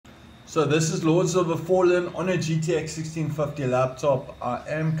So this is Lords of the Fallen on a GTX 1650 laptop. I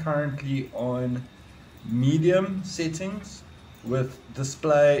am currently on medium settings with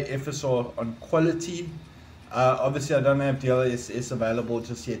display FSR on quality. Obviously I don't have DLSS available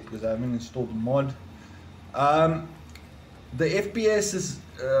just yet because I haven't installed the mod. The FPS is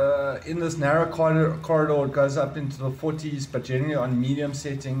in this narrow corridor. It goes up into the 40s, but generally on medium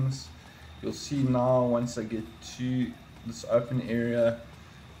settings. You'll see now once I get to this open area.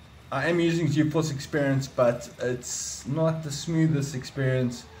 I am using GeForce Experience, but it's not the smoothest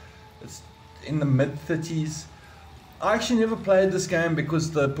experience. It's in the mid 30s. I actually never played this game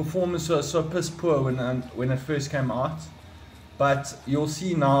because the performance was so piss poor when it first came out. But you'll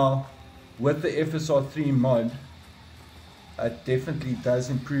see now with the FSR3 mod, it definitely does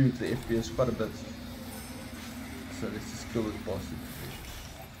improve the FPS quite a bit. So let's just kill this bastard.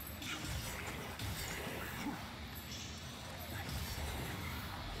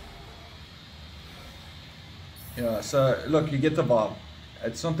 Yeah, so look, you get the vibe.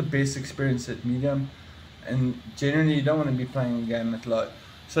 It's not the best experience at medium, and generally you don't want to be playing a game at low.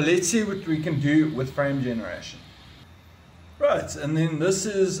 So let's see what we can do with frame generation. Right, and then this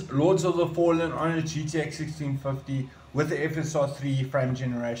is Lords of the Fallen on a GTX 1650 with the FSR3 frame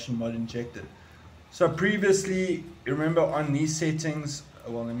generation mod injected. So previously, remember on these settings,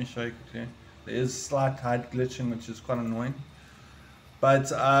 well, let me show you quickly. There is slight HUD glitching, which is quite annoying.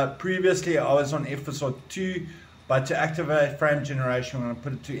 But previously I was on FSR2, but to activate frame generation, I'm going to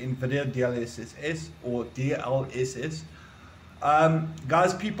put it to Nvidia DLSS or DLSS.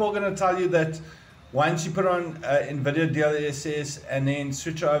 Guys, people are going to tell you that once you put on Nvidia DLSS and then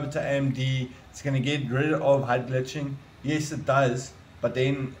switch over to AMD, it's going to get rid of HUD glitching. Yes, it does, but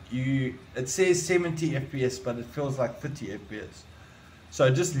then it says 70 FPS, but it feels like 30 FPS. So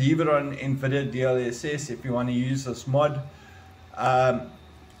just leave it on Nvidia DLSS if you want to use this mod.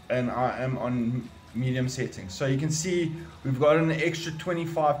 And I am on medium settings, so you can see we've got an extra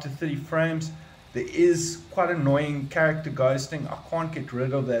 25 to 30 frames. There is quite annoying character ghosting. I can't get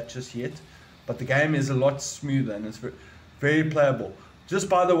rid of that just yet, but the game is a lot smoother and it's very playable. Just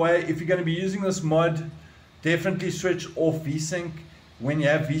by the way, if you're going to be using this mod, definitely switch off VSync. When you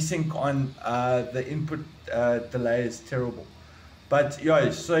have VSync on, the input delay is terrible. But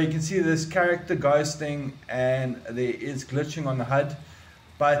yeah, so you can see this character ghosting and there is glitching on the HUD.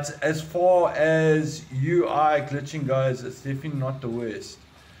 But as far as UI glitching goes, it's definitely not the worst.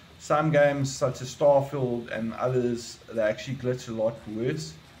 Some games such as Starfield and others, they actually glitch a lot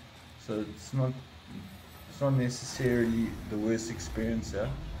worse. So it's not necessarily the worst experience here.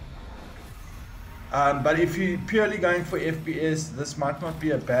 But if you're purely going for FPS, this might not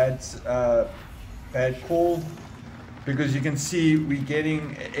be a bad call. Because you can see we're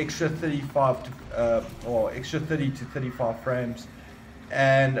getting extra 35 to or extra 30 to 35 frames,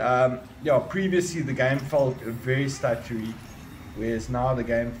 and yeah, previously the game felt very stuttery, whereas now the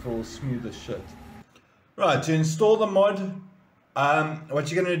game feels smooth as shit. Right, to install the mod,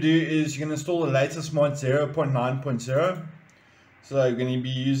 what you're going to do is you're going to install the latest mod 0.9.0. So you're going to be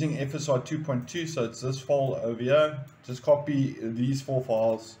using FSR 2.2, so it's this file over here. Just copy these 4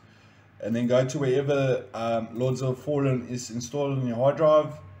 files. And then go to wherever Lords of the Fallen is installed on your hard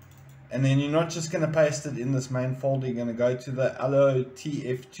drive. And then you're not just going to paste it in this main folder. You're going to go to the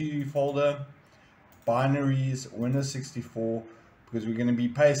LOTF2 folder, binaries, Windows 64, because we're going to be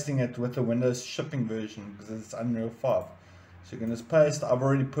pasting it with the Windows shipping version because it's Unreal 5. So you're going to just paste. I've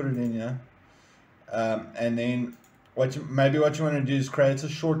already put it in here. And then maybe what you want to do is create a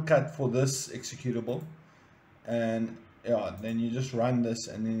shortcut for this executable. And yeah, then you just run this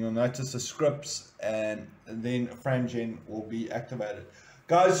and then you'll notice the scripts and then FrameGen will be activated.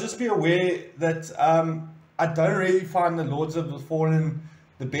 Guys, just be aware that I don't really find the Lords of the Fallen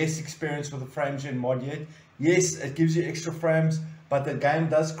the best experience with the FrameGen mod yet. Yes, it gives you extra frames, but the game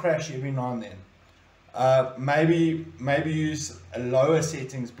does crash every now and then. Maybe use lower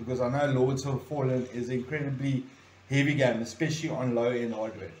settings, because I know Lords of the Fallen is an incredibly heavy game, especially on low end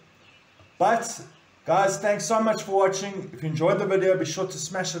hardware. But guys, thanks so much for watching. If you enjoyed the video, be sure to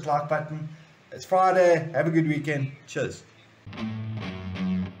smash that like button. It's Friday. Have a good weekend. Cheers.